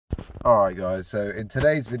Alright guys, so in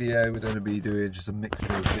today's video we're going to be doing just a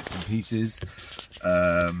mixture of bits and pieces,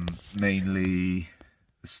 mainly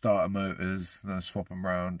the starter motors. I'm going to swap them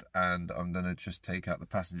around, and I'm going to just take out the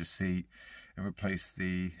passenger seat and replace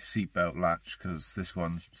the seat belt latch, because this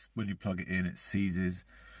one, when you plug it in, it seizes,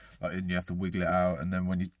 and you have to wiggle it out, and then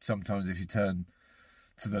when you, sometimes if you turn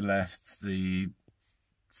to the left, the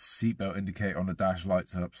seatbelt indicator on the dash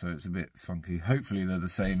lights up, so it's a bit funky. Hopefully they're the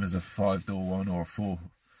same as a 5-door one or a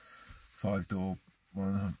 5-door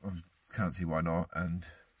one. I can't see why not. And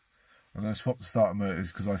I'm going to swap the starter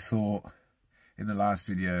motors because I thought in the last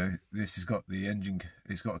video this has got the engine,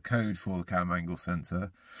 it's got a code for the cam angle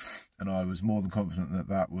sensor, and I was more than confident that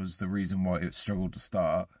that was the reason why it struggled to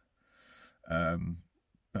start.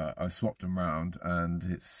 But I swapped them round and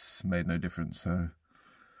it's made no difference, so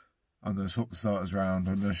I'm going to swap the starters round.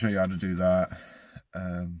 I'm going to show you how to do that,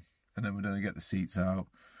 and then we're going to get the seats out.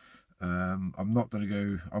 I'm not going to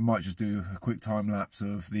go, I might just do a quick time lapse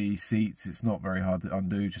of the seats. It's not very hard to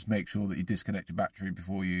undo. Just make sure that you disconnect your battery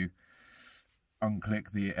before you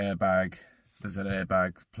unclick the airbag. There's an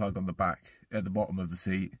airbag plug on the back at the bottom of the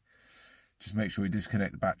seat. Just make sure you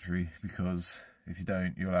disconnect the battery, because if you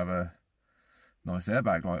don't, you'll have a nice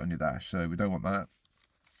airbag light on your dash, so we don't want that.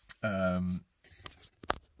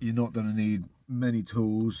 You're not going to need many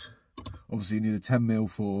tools. Obviously you need a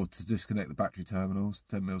 10mm to disconnect the battery terminals,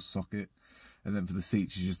 10mm socket, and then for the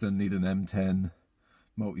seats you just then need an M10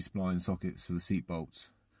 multi-spline sockets for the seat bolts,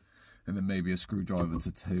 and then maybe a screwdriver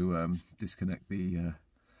to disconnect the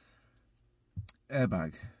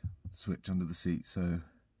airbag switch under the seat. So I'm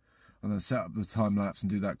going to set up the time lapse and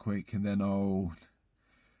do that quick, and then I'll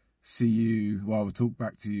see you, well, I'll talk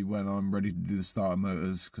back to you when I'm ready to do the starter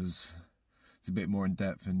motors, because it's a bit more in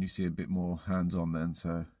depth and you see a bit more hands-on then.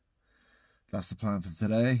 So that's the plan for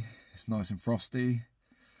today. It's nice and frosty.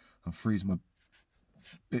 I'll freeze my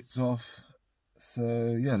bits off.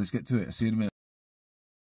 So yeah, let's get to it. I'll see you in a minute.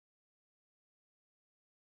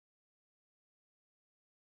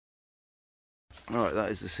 Alright,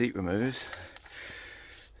 that is the seat removed.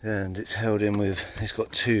 And it's held in with, it's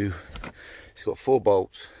got 4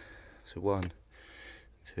 bolts. So 1,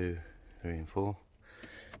 2, 3 and 4.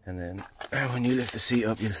 And then when you lift the seat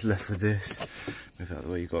up, you're just left with this. Move out of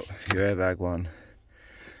the way, you've got your airbag one.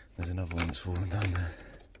 There's another one that's fallen down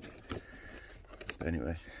there. But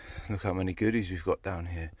anyway, look how many goodies we've got down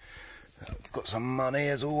here. We've got some money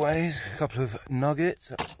as always, a couple of nuggets,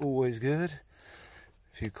 that's always good.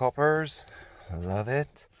 A few coppers, I love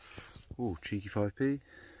it. Ooh, cheeky 5p.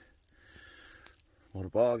 What a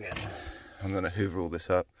bargain. I'm going to hoover all this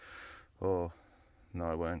up. Oh, no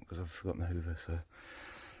I won't, because I've forgotten the hoover, so.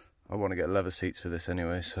 I want to get leather seats for this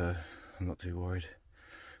anyway, so I'm not too worried.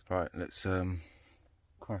 Right, let's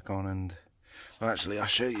crack on, and well, actually I'll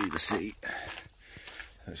show you the seat.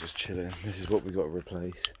 So it's just chilling. This is what we got to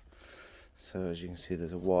replace. So as you can see,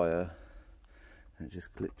 there's a wire and it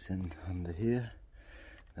just clips in under here,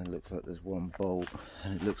 and it looks like there's one bolt,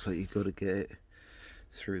 and it looks like you've got to get it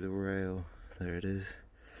through the rail. There it is.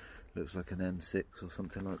 Looks like an M6 or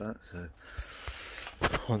something like that. So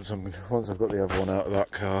once I've got the other one out of that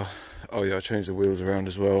car, oh yeah, I changed the wheels around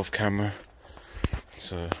as well off camera.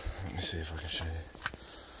 So let me see if I can show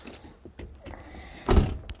you.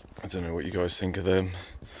 I don't know what you guys think of them.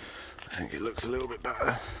 I think it looks a little bit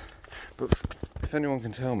better. But if anyone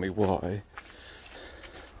can tell me why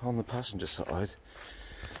on the passenger side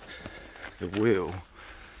the wheel,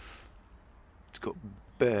 it's got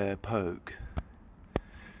bare poke.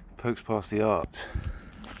 Pokes past the arch.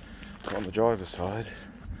 But on the driver's side,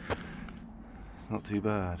 it's not too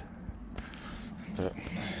bad. But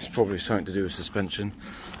it's probably something to do with suspension.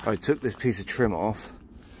 I took this piece of trim off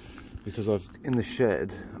because in the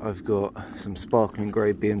shed I've got some sparkling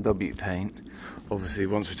grey BMW paint. Obviously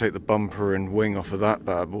once we take the bumper and wing off of that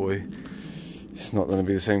bad boy, it's not going to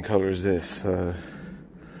be the same colour as this. So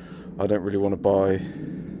I don't really want to buy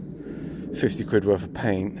 50 quid worth of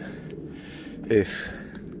paint if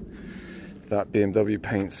that BMW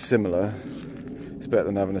paint's similar. It's better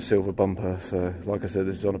than having a silver bumper. So like I said,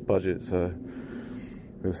 this is on a budget, so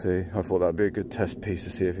we'll see. I thought that'd be a good test piece to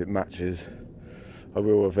see if it matches. I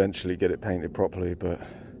will eventually get it painted properly, but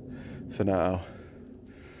for now,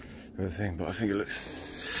 everything. But I think it looks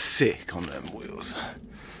sick on them wheels.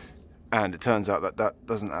 And it turns out that that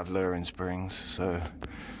doesn't have lowering springs, so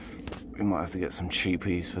we might have to get some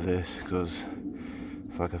cheapies for this, because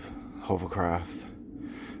it's like a hovercraft.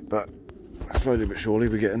 But slowly but surely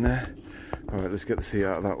we're getting there. Alright, let's get the seat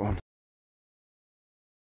out of that one.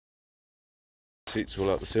 Seats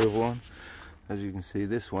all out the silver one. As you can see,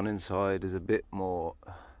 this one inside is a bit more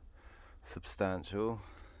substantial.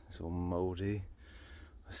 It's all mouldy.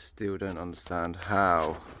 I still don't understand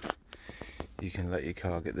how you can let your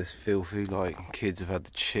car get this filthy. Like, kids have had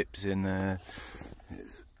the chips in there.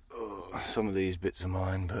 It's, oh, some of these bits are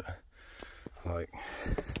mine, but like,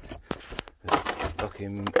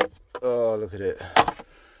 fucking, oh, look at it.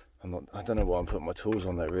 I don't know why I'm putting my tools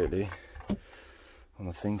on there, really.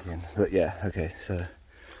 I'm thinking, but yeah, okay, so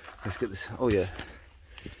let's get this. Oh yeah,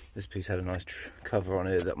 this piece had a nice cover on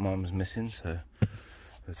it that Mum's missing, so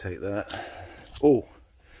we'll take that. Oh,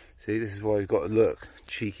 see, this is why you've got to look,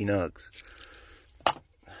 cheeky nugs.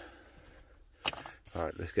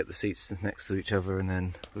 Alright, let's get the seats next to each other and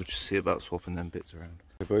then we'll just see about swapping them bits around.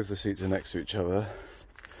 So both the seats are next to each other.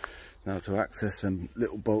 Now to access them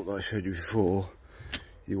little bolt that I showed you before,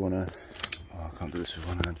 you want to, oh, I can't do this with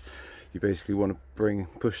one hand. You basically want to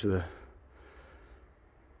push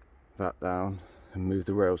that down and move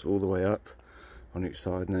the rails all the way up on each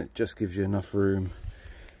side, and it just gives you enough room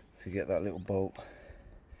to get that little bolt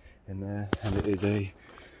in there. And it is a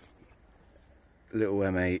little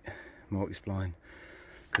M8 multi-spline,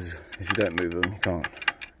 because if you don't move them you can't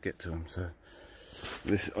get to them. So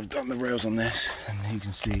this, I've done the rails on this, and you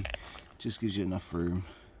can see it just gives you enough room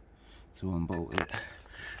to unbolt it,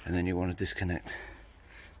 and then you want to disconnect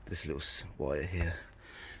this little wire here,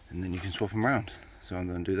 and then you can swap them around. So I'm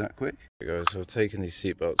going to do that quick. Okay guys, so I've taken these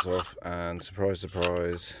seat belts off, and surprise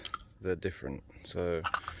surprise, they're different. So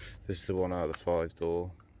this is the one out of the 5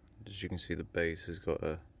 door. As you can see, the base has got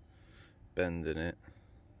a bend in it,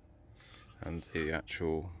 and the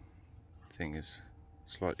actual thing is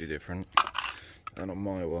slightly different. And on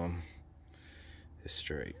my one, it's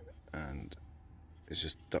straight, and it's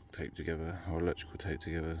just duct taped together, or electrical taped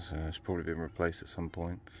together, so it's probably been replaced at some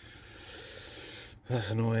point.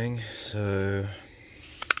 That's annoying. So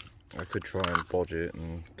I could try and bodge it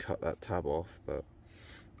and cut that tab off, but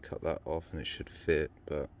cut that off and it should fit,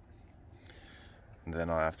 but then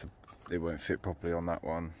I have to, it won't fit properly on that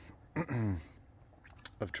one.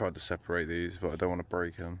 I've tried to separate these, but I don't want to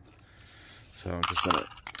break them, so I'm just gonna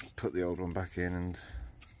put the old one back in and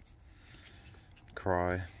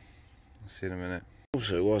cry. I'll see you in a minute.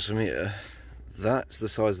 Also, whilst I'm here, that's the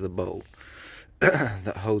size of the bolt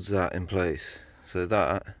that holds that in place. So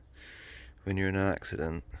that, when you're in an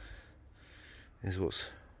accident, is what's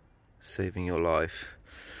saving your life.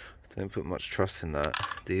 Don't put much trust in that,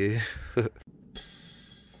 do you?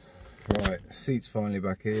 Right, seat's finally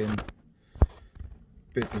back in.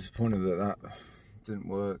 Bit disappointed that that didn't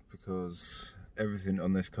work, because everything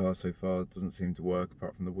on this car so far doesn't seem to work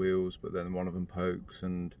apart from the wheels, but then one of them pokes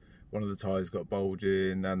and one of the tyres got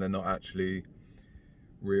bulging, and they're not actually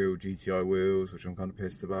real GTI wheels, which I'm kind of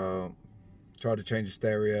pissed about. Tried to change the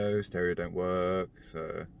stereo don't work.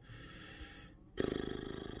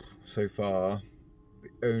 So far,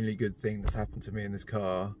 the only good thing that's happened to me in this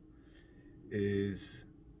car is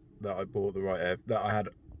that I bought the right air, that I had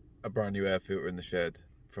a brand new air filter in the shed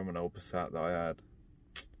from an old Passat that I had.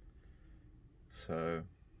 So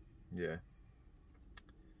yeah,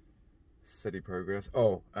 steady progress.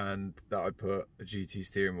 Oh, and that I put a GT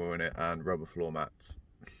steering wheel in it and rubber floor mats.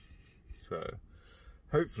 So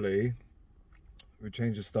hopefully we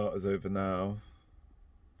change the starters over now.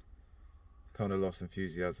 Kind of lost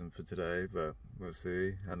enthusiasm for today, but we'll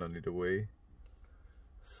see. And I need a wee,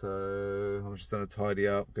 so I'm just gonna tidy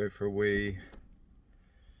up, go for a wee,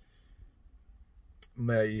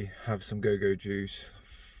 may have some go-go juice,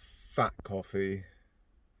 fat coffee,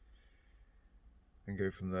 and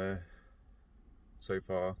go from there. So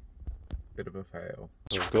far, bit of a fail.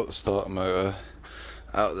 So I've got the starter motor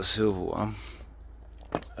out of the silver one.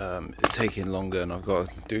 It's taking longer, and I've got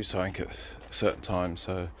to do something at a certain time,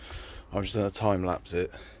 so I'm just going to time lapse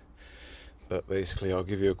it. But basically I'll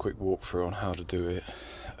give you a quick walkthrough on how to do it.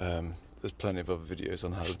 There's plenty of other videos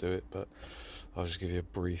on how to do it, but I'll just give you a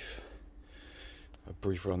brief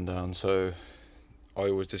rundown. So I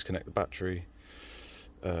always disconnect the battery,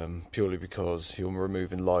 purely because you're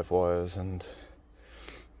removing live wires, and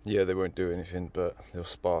yeah, they won't do anything, but they'll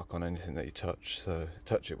spark on anything that you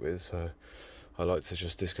touch it with. So I like to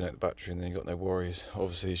just disconnect the battery, and then you've got no worries.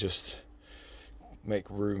 Obviously, just make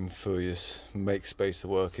room for your, make space to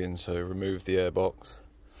work in. So remove the airbox.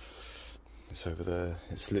 It's over there.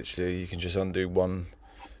 It's literally, you can just undo one,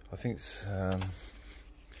 I think it's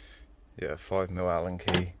yeah, 5mm Allen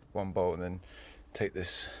key, one bolt, and then take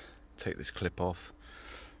this clip off,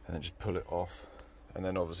 and then just pull it off. And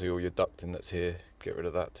then obviously all your ducting that's here, get rid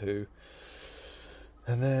of that too.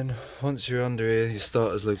 And then once you're under here, your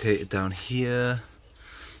starter's located down here.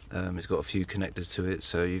 It's got a few connectors to it,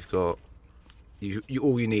 so you've got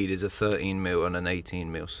all you need is a 13mm and an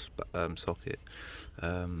 18mm socket.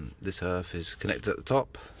 This earth is connected at the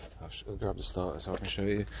top. I'll grab the starter so I can show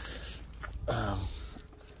you. So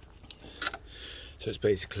it's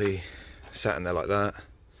basically sat in there like that.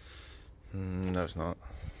 No, it's not.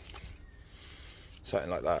 Sat in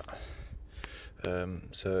like that.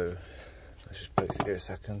 So let's just place it here a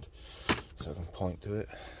second so I can point to it.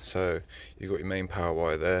 So you've got your main power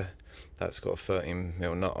wire there. That's got a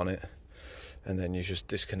 13mm nut on it, and then you just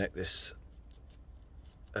disconnect this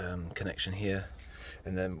connection here,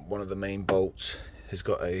 and then one of the main bolts has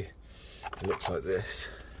got a, it looks like this.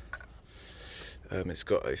 It's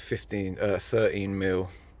got a 13mm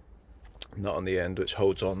nut on the end which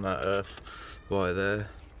holds on that earth wire there,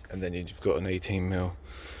 and then you've got an 18mm on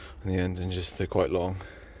the end, and just they're quite long.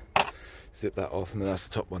 Zip that off, and then that's the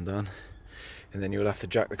top one done. And then you'll have to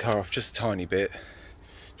jack the car up just a tiny bit,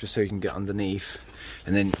 just so you can get underneath.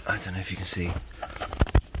 And then, I don't know if you can see,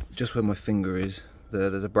 just where my finger is,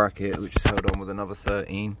 there's a bracket which is held on with another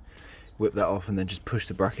 13. Whip that off and then just push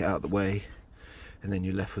the bracket out of the way, and then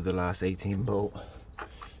you're left with the last 18 bolt,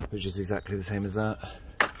 which is exactly the same as that.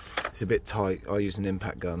 It's a bit tight. I use an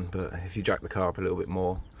impact gun, but if you jack the car up a little bit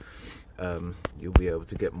more, you'll be able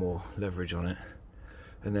to get more leverage on it.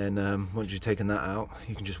 And then once you've taken that out,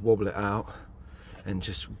 you can just wobble it out and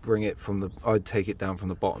just bring it from the, I'd take it down from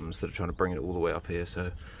the bottom instead of trying to bring it all the way up here.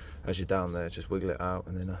 So as you're down there, just wiggle it out,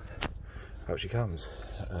 and then out she comes.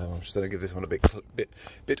 I'm just going to give this one a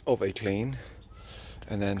bit of a clean,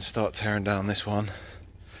 and then start tearing down this one.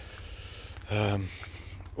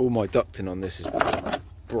 All my ducting on this is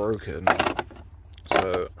broken,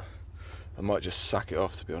 so I might just sack it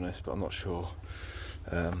off, to be honest, but I'm not sure.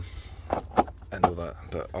 And all that,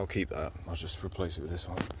 but I'll keep that. I'll just replace it with this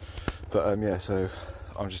one. But yeah, so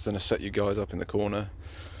I'm just going to set you guys up in the corner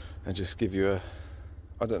and just give you a,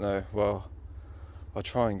 I don't know, well, I'll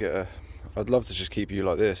try and get a, I'd love to just keep you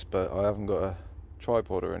like this, but I haven't got a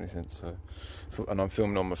tripod or anything, so, and I'm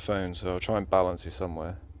filming on my phone, so I'll try and balance you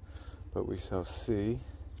somewhere, but we shall see.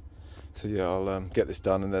 So yeah, I'll get this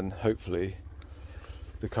done, and then hopefully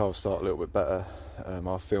the car will start a little bit better.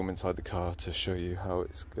 I'll film inside the car to show you how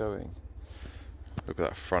it's going. Look at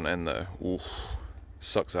that front end though. Oof.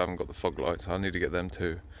 Sucks I haven't got the fog lights. I need to get them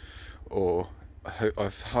too. Or I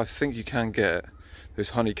think you can get those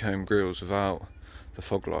honeycomb grills without the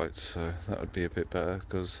fog lights, so that would be a bit better,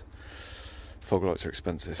 because fog lights are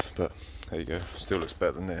expensive. But there you go. Still looks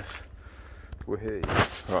better than this. We're here.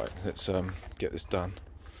 Right, let's get this done.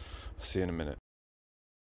 I'll see you in a minute.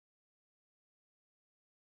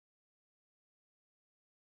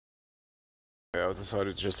 I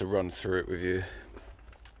decided just to run through it with you.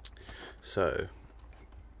 So,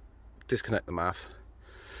 disconnect the MAF,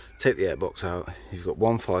 take the airbox out. You've got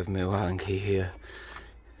 1.5mm Allen key here.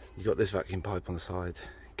 You've got this vacuum pipe on the side.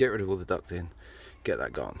 Get rid of all the ducting, get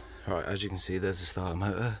that gone. Right, as you can see, there's the starter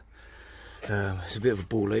motor. It's a bit of a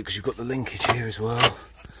ball ache because you've got the linkage here as well,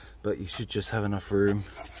 but you should just have enough room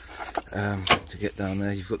to get down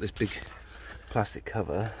there. You've got this big plastic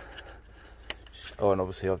cover. Oh, and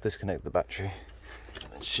obviously I've disconnected the battery.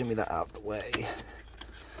 Shimmy that out of the way,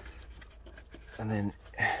 and then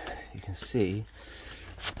you can see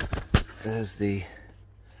there's the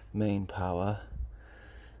main power,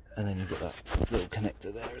 and then you've got that little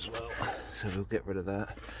connector there as well, so we'll get rid of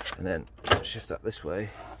that, and then shift that this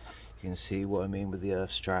way. You can see what I mean with the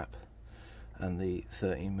earth strap and the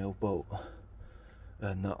 13mm bolt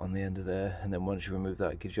nut on the end of there, and then once you remove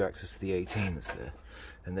that, it gives you access to the 18 that's there.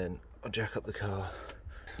 And then I'll jack up the car.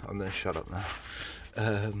 I'm going to shut up now.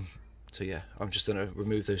 So yeah, I'm just going to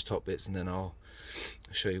remove those top bits, and then I'll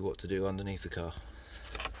show you what to do underneath the car.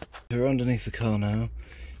 We're underneath the car now.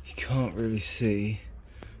 You can't really see,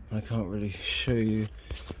 I can't really show you.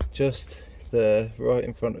 Just there, right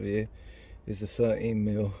in front of you, is the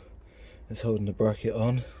 13mm that's holding the bracket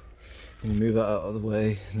on. And you move that out of the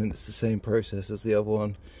way, and then it's the same process as the other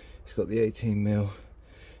one. It's got the 18mm.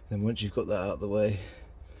 Then once you've got that out of the way,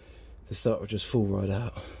 the starter will just fall right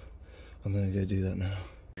out. I'm going to go do that now.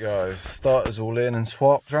 Guys, starter's all in and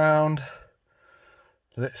swapped round.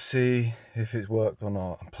 Let's see if it's worked or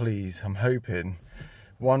not. Please, I'm hoping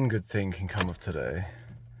one good thing can come of today.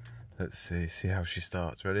 Let's see how she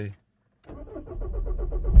starts. Ready?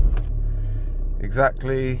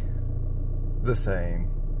 Exactly the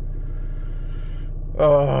same.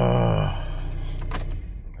 Oh,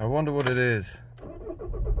 I wonder what it is.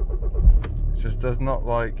 It just does not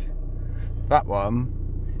like that one.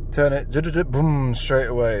 Turn it, boom, straight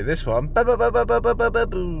away. This one,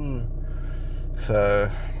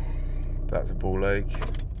 so that's a ball ache.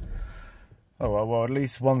 Oh well, at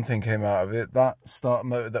least one thing came out of it. That starter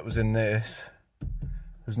motor that was in this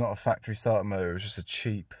was not a factory starter motor. It was just a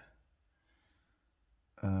cheap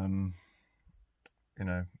you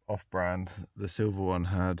know, off-brand. The silver one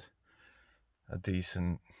had a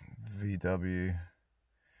decent VW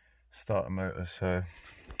starter motor, so at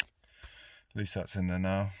least that's in there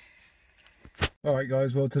now. Alright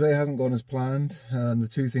guys, well today hasn't gone as planned. The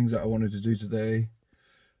two things that I wanted to do today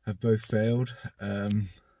have both failed.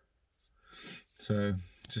 So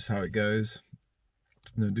just how it goes.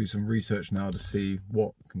 I'm going to do some research now to see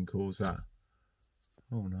what can cause that.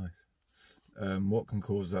 Oh nice. What can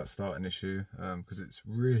cause that starting issue, because it's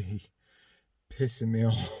really pissing me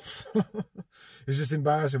off. It's just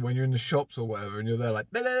embarrassing when you're in the shops or whatever and you're there like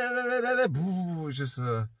it's just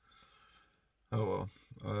oh well.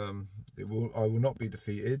 I will not be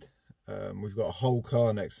defeated. We've got a whole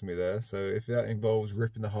car next to me there, so if that involves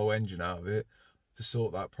ripping the whole engine out of it to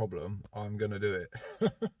sort that problem, I'm gonna do it.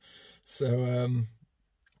 So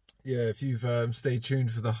yeah, if you've stayed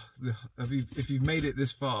tuned for if you've made it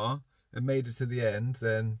this far and made it to the end,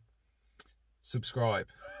 then subscribe.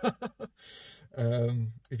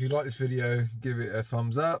 If you like this video, give it a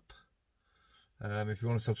thumbs up. If you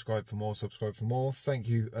want to subscribe for more, subscribe for more. Thank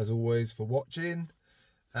you as always for watching,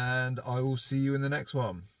 and I will see you in the next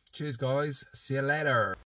one. Cheers guys, see you later.